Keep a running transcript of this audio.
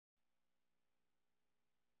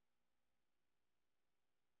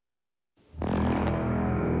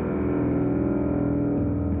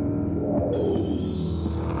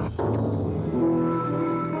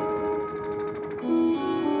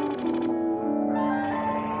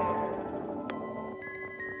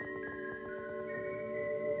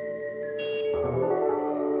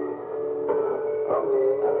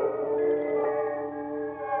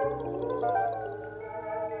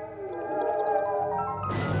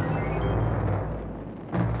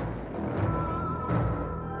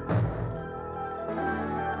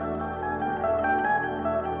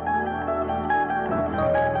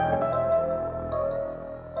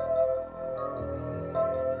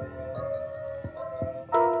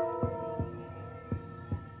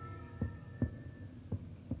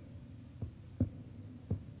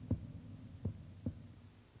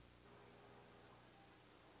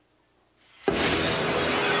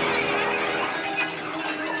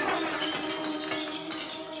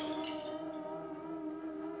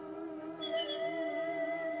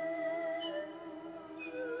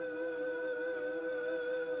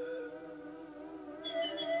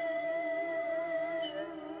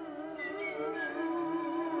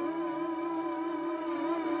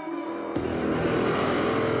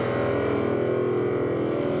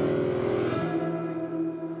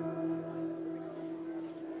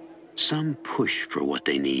Some push for what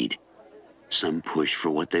they need. Some push for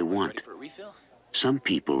what they want. Some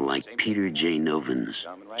people, like Peter J. Novins,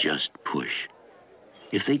 just push.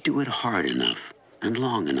 If they do it hard enough and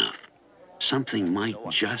long enough, something might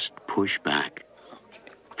just push back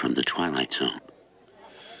from the Twilight Zone.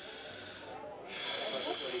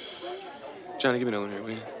 Johnny, give me another one here,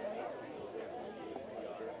 will you?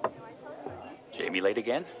 Jamie late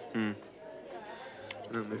again? No,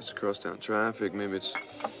 maybe it's across town traffic. Maybe it's...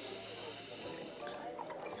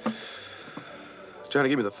 Johnny,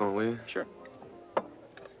 give me the phone, will you? Sure.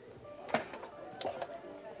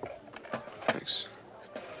 Thanks.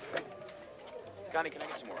 Connie, can I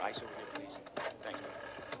get some more ice over here, please? Thanks.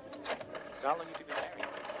 So how long have you been married?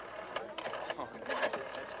 Oh, that's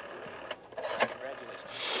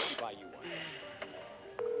congratulations. Let me buy you one.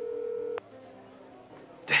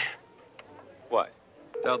 Damn. What?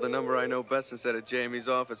 Dialed the number I know best instead of Jamie's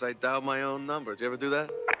office. I dialed my own number. Did you ever do that?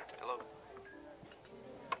 Hello?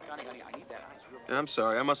 Connie, honey, I need that ice real quick. Yeah, I'm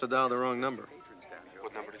sorry. I must have dialed the wrong number.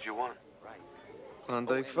 What number did you want?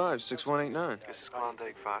 Klondike 56189. This is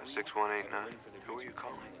Klondike 56189. Who are you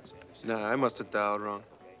calling? Nah, I must have dialed wrong.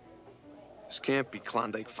 This can't be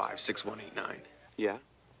Klondike 56189. Yeah,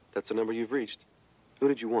 that's the number you've reached. Who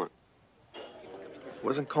did you want?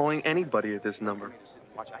 Wasn't calling anybody at this number.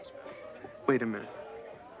 Wait a minute.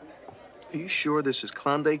 Are you sure this is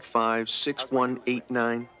Klondike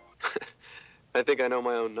 56189? I think I know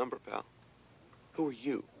my own number, pal. Who are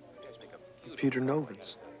you? Peter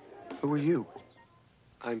Novins. Who are you?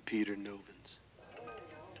 I'm Peter Novins.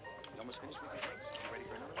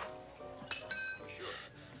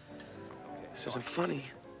 This isn't funny.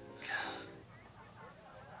 You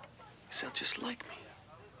sound just like me.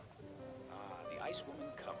 The ice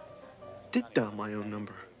woman come. Did dial my own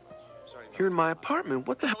number. Here in my apartment.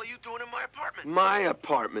 What the hell are you doing in my apartment? My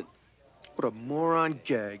apartment. What a moron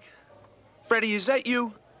gag. Freddie, is that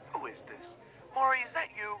you? Who is this? Maury, is that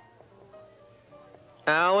you?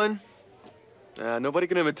 Alan? Nobody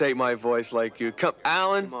can imitate my voice like you. Come,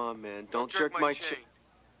 Alan. Come on, man. Don't jerk my chain.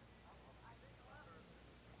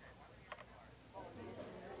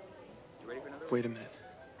 Wait a minute.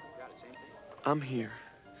 I'm here.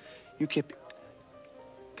 You can't be...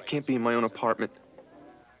 I can't be in my own apartment.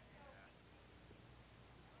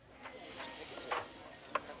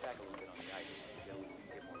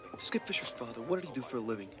 Skip Fisher's father, what did he do for a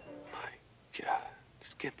living? My God,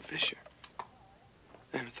 Skip Fisher.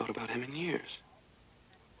 I haven't thought about him in years.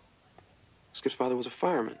 Skip's father was a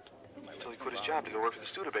fireman until he quit his job to go work for the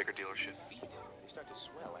Studebaker dealership.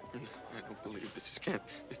 I don't believe this.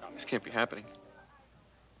 This can't be happening.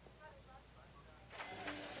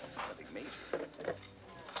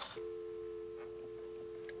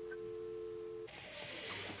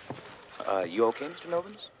 You okay, Mr.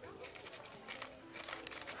 Novins?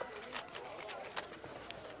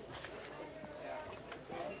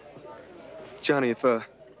 Johnny, if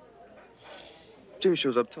Jimmy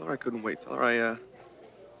shows up, tell her I couldn't wait. Tell her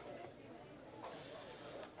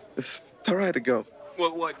tell her I had to go.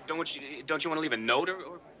 What? Don't you want to leave a note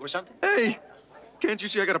or something? Hey! Can't you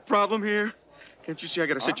see I got a problem here? Can't you see I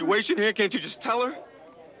got a situation here? Can't you just tell her?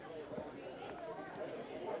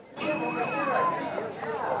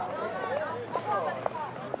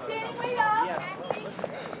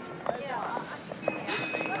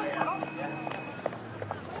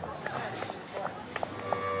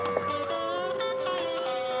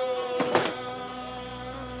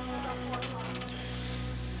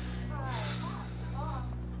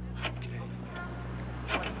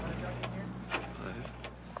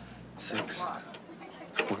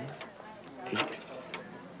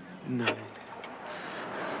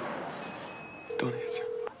 Don't answer.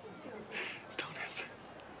 Don't answer.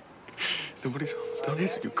 Nobody's home. Don't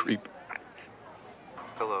answer, you creep.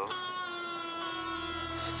 Hello?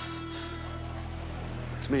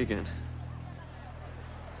 It's me again.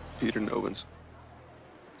 Peter Novins.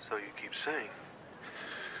 So you keep saying.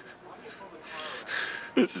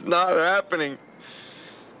 This is not happening.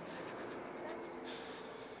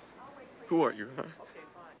 Who are you, huh?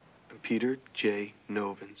 I'm Peter J.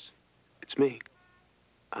 Novins. It's me.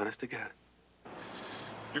 Honest to God.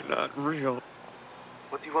 You're not real.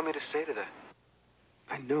 What do you want me to say to that?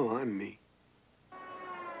 I know I'm me.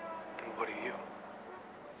 And what are you?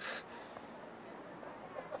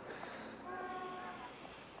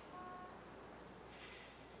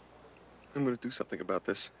 I'm gonna do something about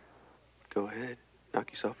this. Go ahead. Knock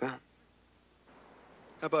yourself out.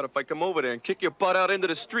 How about if I come over there and kick your butt out into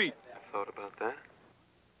the street? I've thought about that.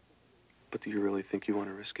 But do you really think you want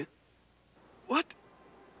to risk it? What?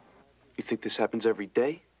 You think this happens every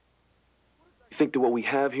day? You think that what we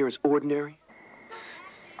have here is ordinary?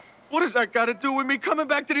 What does that got to do with me coming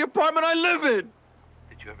back to the apartment I live in?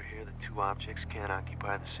 Did you ever hear that two objects can't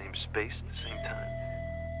occupy the same space at the same time?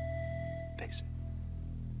 Face it.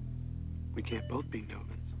 We can't both be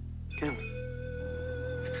Novans, can we?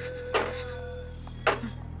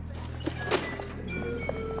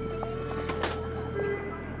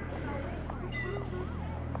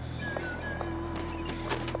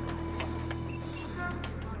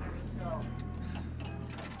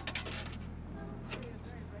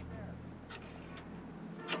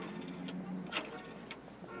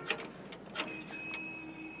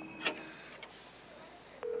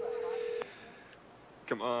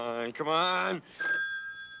 Come on, come on.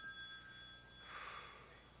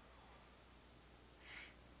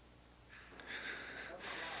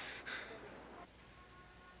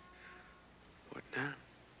 What now?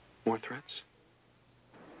 More threats?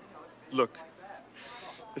 Look,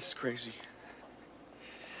 this is crazy.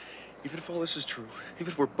 Even if all this is true,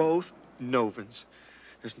 even if we're both Novans,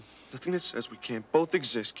 there's nothing that says we can't both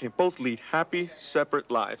exist, can't both lead happy,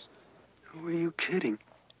 separate lives. Who are you kidding?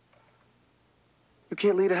 You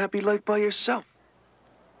can't lead a happy life by yourself.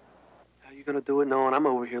 How you gonna do it knowing I'm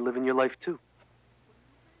over here living your life too?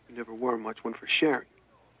 You never were much one for sharing.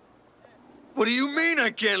 What do you mean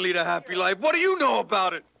I can't lead a happy life? What do you know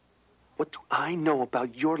about it? What do I know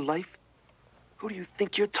about your life? Who do you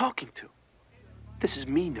think you're talking to? This is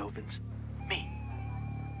me, Novans. Me.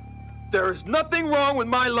 There is nothing wrong with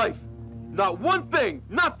my life. Not one thing,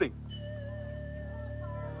 nothing.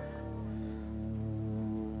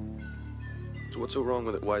 So what's so wrong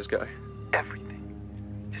with it, wise guy? Everything.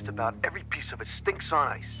 Just about every piece of it stinks on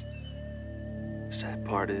ice. The sad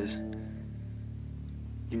part is,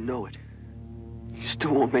 you know it. You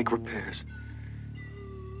still won't make repairs.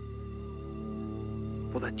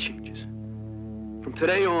 Well, that changes. From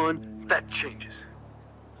today on, that changes.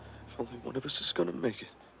 If only one of us is gonna make it,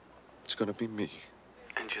 it's gonna be me.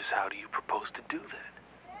 And just how do you propose to do that?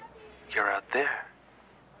 You're out there,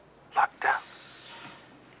 locked out.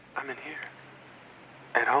 I'm in here,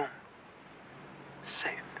 at home,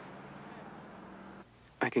 safe.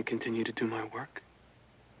 I can continue to do my work.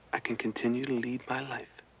 I can continue to lead my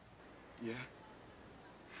life. Yeah?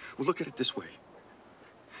 Well, look at it this way.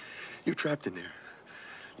 You're trapped in there,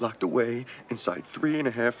 locked away inside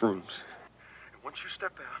 3.5 rooms. And once you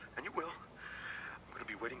step out, and you will, I'm gonna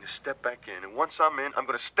be waiting to step back in. And once I'm in, I'm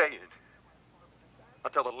gonna stay in.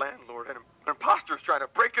 I'll tell the landlord an imposter is trying to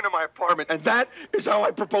break into my apartment, and that is how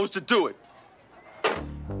I propose to do it.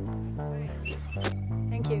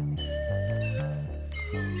 Thank you.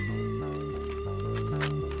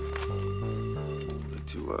 I'd like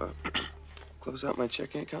to, close out my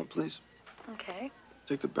checking account, please. Okay.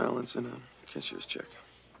 Take the balance and cashier's check.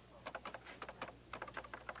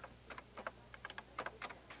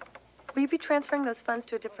 Will you be transferring those funds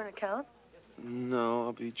to a different account? No,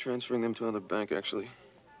 I'll be transferring them to another bank, actually.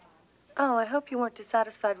 Oh, I hope you weren't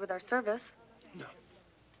dissatisfied with our service.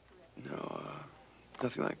 No,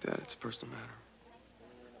 nothing like that. It's a personal matter.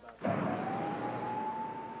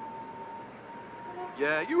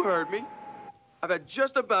 Yeah, you heard me. I've had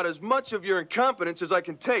just about as much of your incompetence as I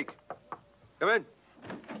can take. Come in.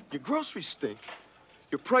 Your groceries stink.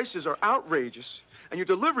 Your prices are outrageous. And your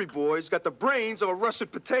delivery boy's got the brains of a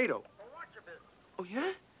russet potato. Oh,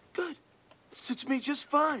 yeah? Good. It suits me just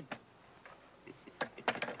fine.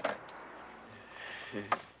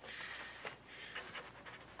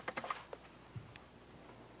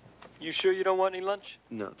 You sure you don't want any lunch?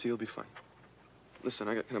 No, tea'll be fine. Listen,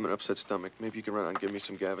 I got kind of an upset stomach. Maybe you can run out and give me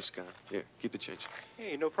some Gaviscon. Here, keep the change.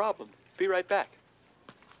 Hey, no problem. Be right back.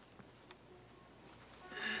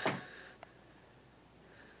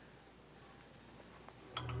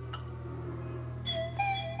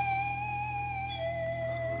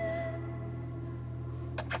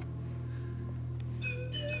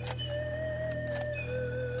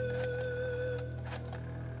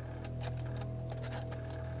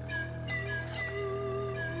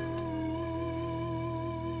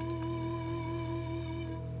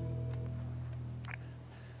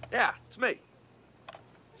 Yeah, it's me.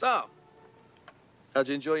 So, how'd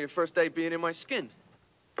you enjoy your first day being in my skin?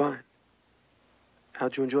 Fine.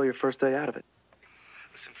 How'd you enjoy your first day out of it?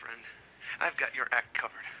 Listen, friend, I've got your act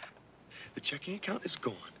covered. The checking account is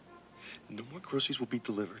gone. No more groceries will be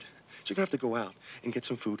delivered. So you're gonna have to go out and get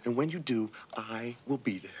some food. And when you do, I will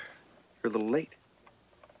be there. You're a little late.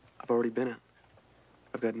 I've already been out.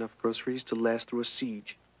 I've got enough groceries to last through a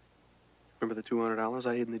siege. Remember the $200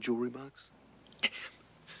 I hid in the jewelry box? Damn.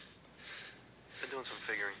 Been doing some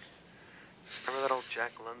figuring. Remember that old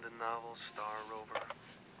Jack London novel, Star Rover?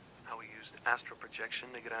 How he used astral projection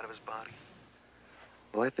to get out of his body?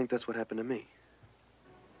 Well, I think that's what happened to me.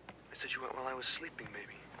 I said you went while I was sleeping,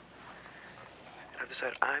 maybe. And I've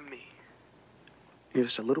decided I'm me. You're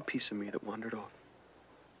just a little piece of me that wandered off.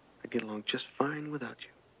 I get along just fine without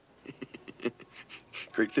you.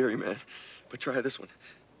 Great theory, man. But try this one.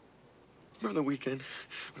 Remember the weekend?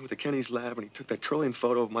 I went to Kenny's lab and he took that trillion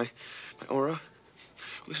photo of my aura? Well,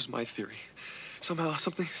 this is my theory. Somehow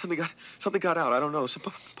something got out. I don't know. Some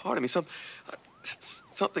part of me,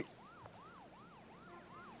 something.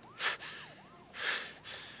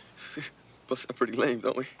 Plus, I'm pretty lame,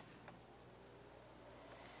 don't we?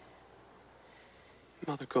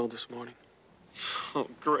 Mother called this morning. Oh,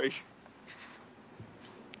 great.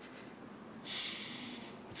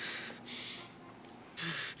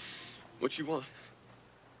 What you want?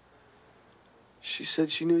 She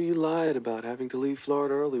said she knew you lied about having to leave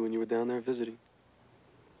Florida early when you were down there visiting.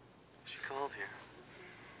 She called here.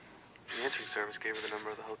 The answering service gave her the number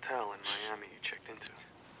of the hotel in Miami you checked into.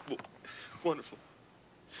 Well, wonderful.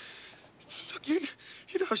 Look, you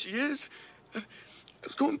know how she is. I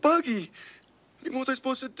was going buggy. I mean, what was I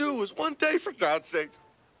supposed to do? It was one day, for God's sake.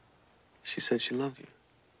 She said she loved you.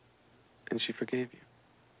 And she forgave you.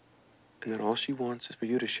 And that all she wants is for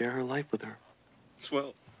you to share her life with her.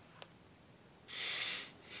 Swell.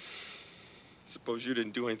 Suppose you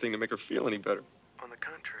didn't do anything to make her feel any better. On the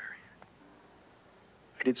contrary.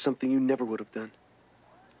 I did something you never would have done.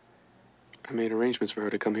 I made arrangements for her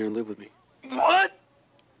to come here and live with me. What?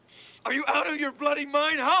 Are you out of your bloody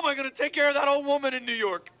mind? How am I going to take care of that old woman in New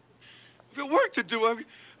York? I've got work to do.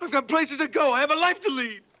 I've got places to go. I have a life to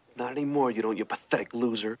lead. Not anymore, you don't, you pathetic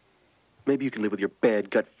loser. Maybe you can live with your bad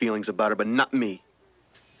gut feelings about her, but not me.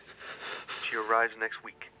 She arrives next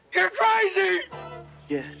week. You're crazy!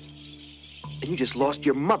 Yeah. And you just lost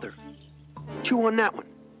your mother. Chew on that one.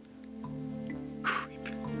 Creep.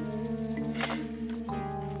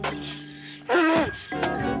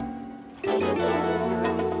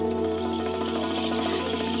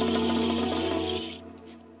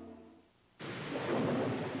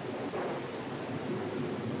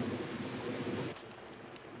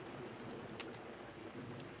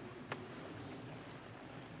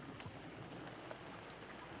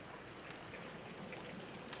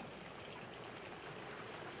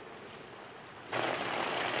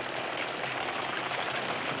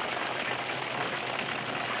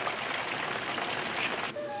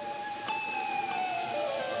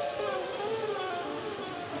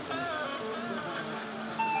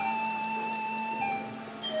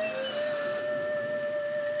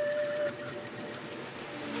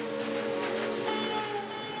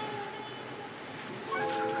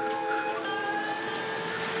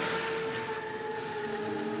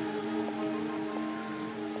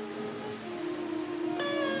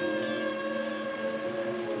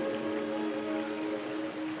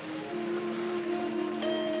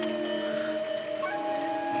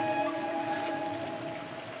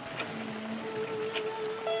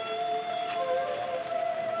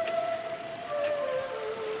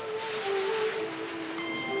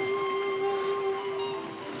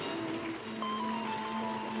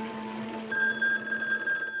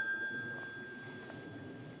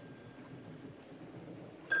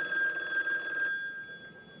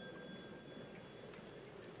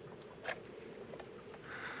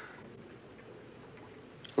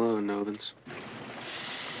 Hello, Novins.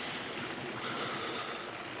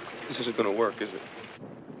 This isn't going to work, is it?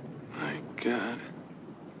 My God.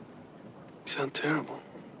 You sound terrible.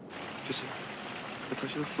 Just a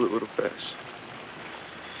touch of the flu, it'll pass.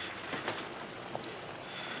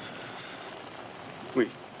 We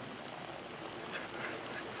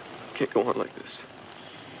can't go on like this.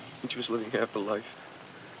 Each of us living half a life.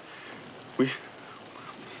 We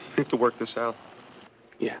have to work this out.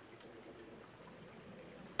 Yeah.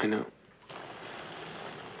 I know.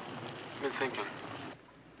 I've been thinking.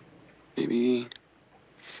 Maybe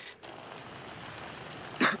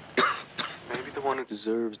the one who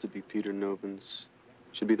deserves to be Peter Novins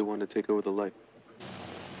should be the one to take over the light.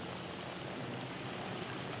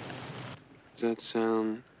 Does that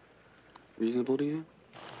sound reasonable to you?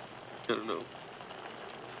 I don't know.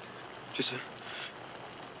 Just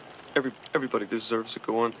everybody deserves to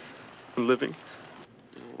go on living.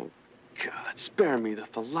 Oh, God, spare me the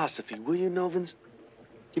philosophy, will you, Novins?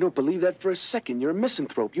 You don't believe that for a second. You're a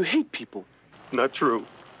misanthrope. You hate people. Not true.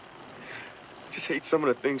 Just hate some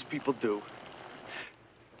of the things people do.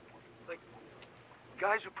 Like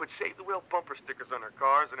guys who put save the wheel bumper stickers on their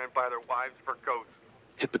cars and then buy their wives fur coats.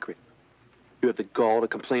 Hypocrite. You have the gall to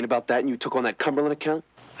complain about that and you took on that Cumberland account?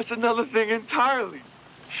 That's another thing entirely.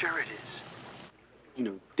 Sure it is. You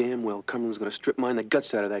know damn well Cumberland's gonna strip mine the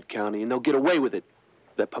guts out of that county and they'll get away with it.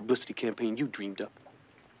 That publicity campaign you dreamed up.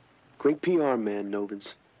 Great PR man,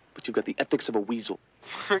 Novins. But you've got the ethics of a weasel.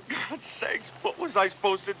 For God's sakes, what was I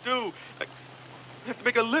supposed to do? I have to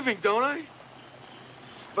make a living, don't I?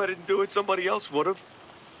 If I didn't do it, somebody else would have.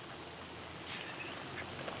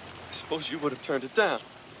 I suppose you would have turned it down.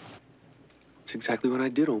 That's exactly what I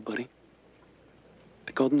did, old buddy.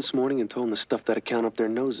 I called them this morning and told them to stuff that account up their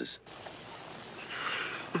noses.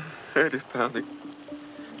 Head is pounding.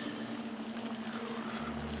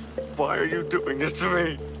 Why are you doing this to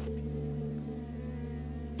me?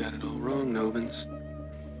 Got it all wrong, Novins.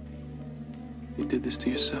 You did this to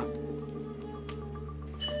yourself.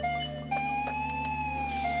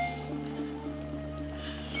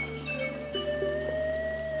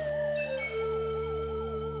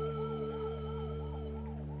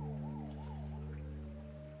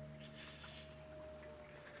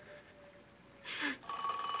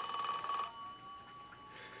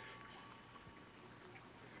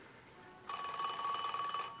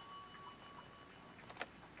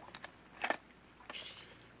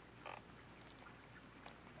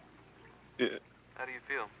 Yeah. How do you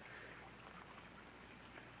feel?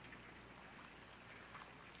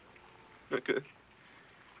 Not good.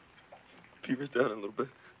 Fever's down a little bit.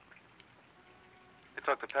 I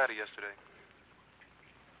talked to Patty yesterday.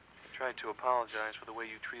 I tried to apologize for the way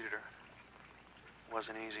you treated her. It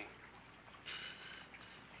wasn't easy.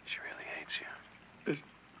 She really hates you.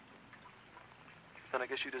 Then I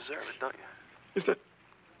guess you deserve it, don't you?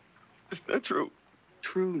 Is that true?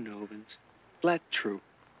 True, Novins. Flat true.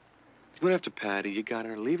 You went after Patty, you got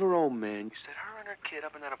her, leave her old man. You set her and her kid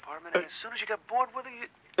up in that apartment, and as soon as you got bored with her, you...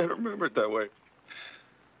 I don't remember it that way.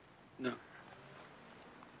 No. Of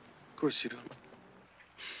course you don't.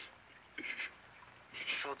 I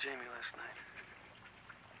told Jamie last night.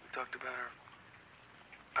 We talked about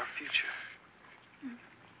our future.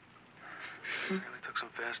 Really took some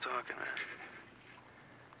fast talking, man.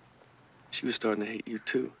 She was starting to hate you,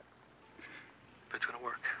 too. But it's gonna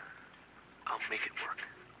work. I'll make it work.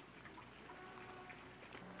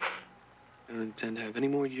 I don't intend to have any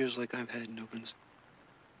more years like I've had, Novins.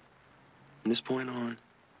 From this point on, it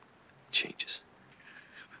changes.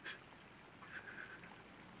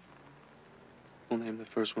 We'll name the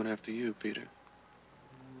first one after you, Peter.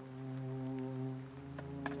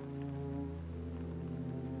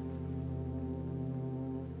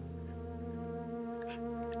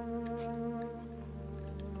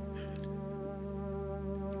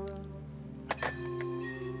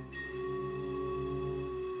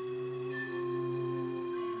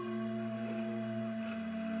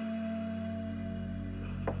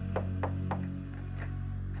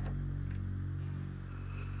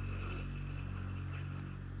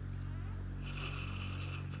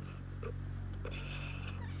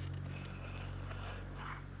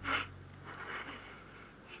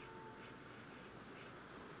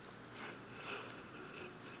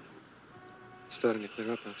 It's starting to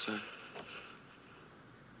clear up outside.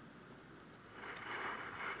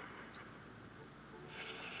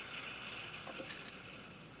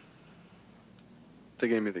 They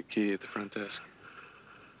gave me the key at the front desk.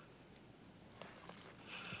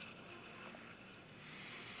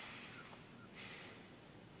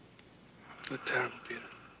 Look terrible, Peter.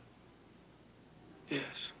 Yes.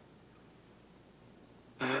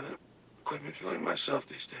 I haven't quite been feeling myself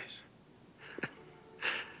these days.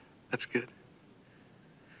 That's good.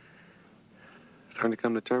 Starting to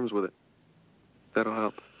come to terms with it. That'll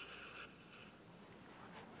help.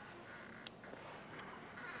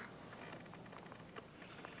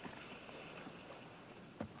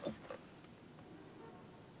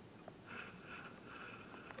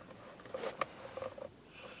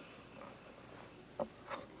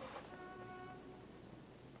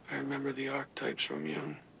 I remember the archetypes from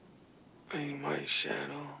Jung. Being my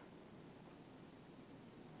shadow.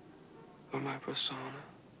 Or my persona.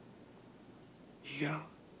 Ego.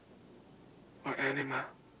 Or anima.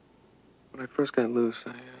 When I first got loose,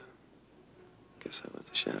 I guess I was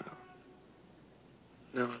the shadow.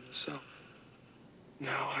 Now I'm the self.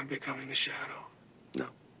 Now I'm becoming the shadow. No.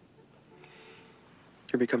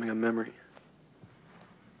 You're becoming a memory.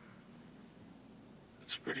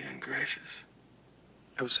 It's pretty ungracious.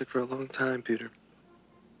 I was sick for a long time, Peter.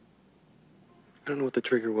 I don't know what the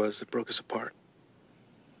trigger was that broke us apart.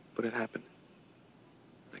 But it happened.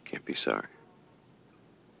 I can't be sorry.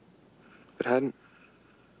 If it hadn't,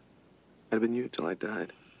 I'd have been you till I died.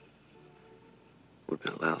 It would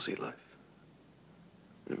have been a lousy life.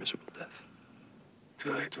 And a miserable death.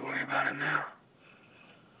 Too late to worry about it now.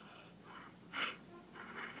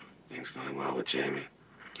 Things going well with Jamie?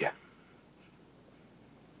 Yeah.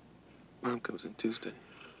 Mom comes in Tuesday.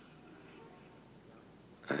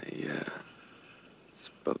 I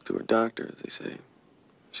spoke to her doctor, as they say.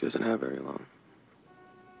 She doesn't have very long.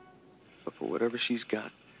 But for whatever she's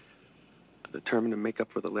got, I'm determined to make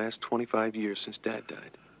up for the last 25 years since Dad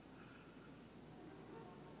died.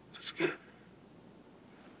 That's good.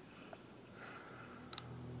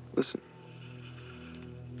 Listen,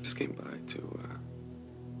 I just came by to,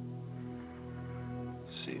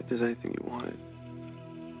 see if there's anything you wanted.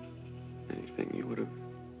 Anything you would have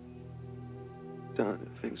done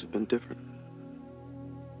if things had been different.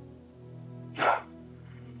 No.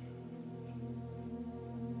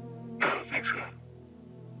 I don't think so.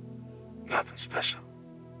 Nothing special.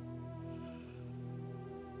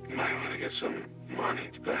 You might want to get some money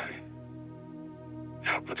to Patty.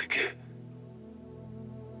 Help with the kid.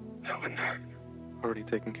 That wouldn't hurt. Already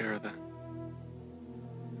taken care of that.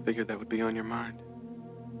 Figured that would be on your mind.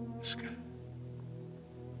 That's good.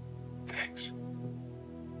 Thanks.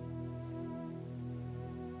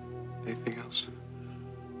 Anything else?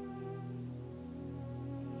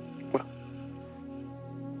 Well,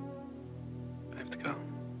 I have to go.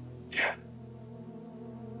 Yeah.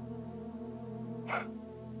 What?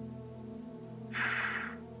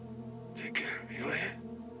 Take care of me, will you?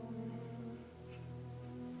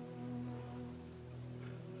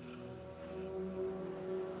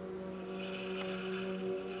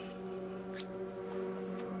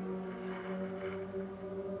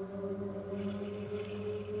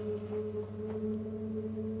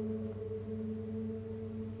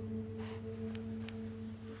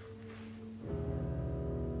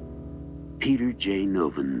 Peter J.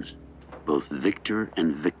 Novins, both victor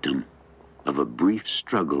and victim of a brief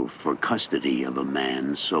struggle for custody of a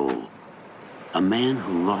man's soul. A man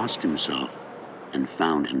who lost himself and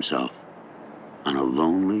found himself on a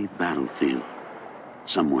lonely battlefield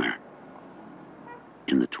somewhere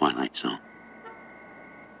in the Twilight Zone.